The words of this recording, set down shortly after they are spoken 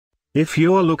If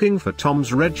you're looking for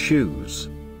Tom's red shoes,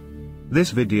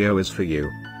 this video is for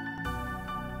you.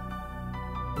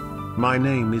 My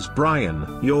name is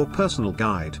Brian, your personal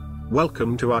guide.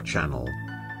 Welcome to our channel.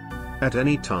 At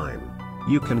any time,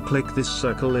 you can click this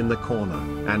circle in the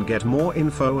corner and get more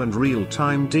info and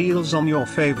real-time deals on your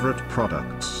favorite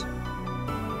products.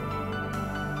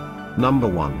 Number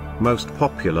 1, Most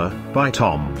Popular, by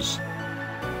TOMS.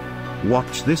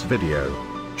 Watch this video.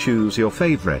 Choose your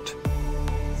favorite.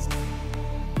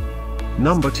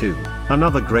 Number 2,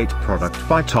 another great product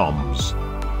by TOMS.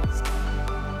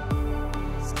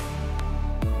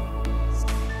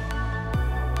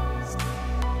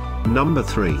 Number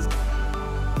 3.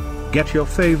 Get your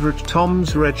favorite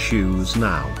TOMS red shoes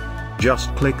now.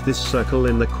 Just click this circle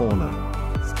in the corner.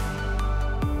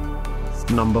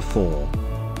 Number 4.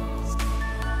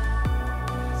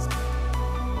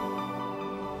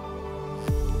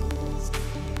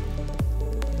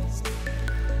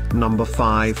 Number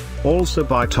 5, also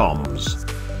by TOMS.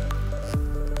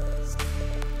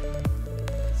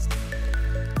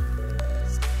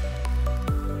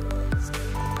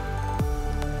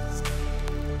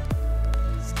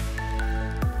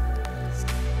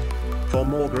 For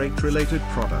more great related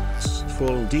products,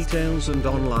 full details and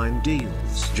online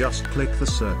deals, just click the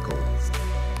circle.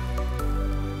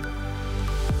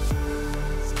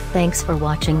 Thanks for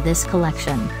watching this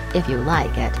collection. If you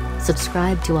like it,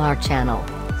 subscribe to our channel.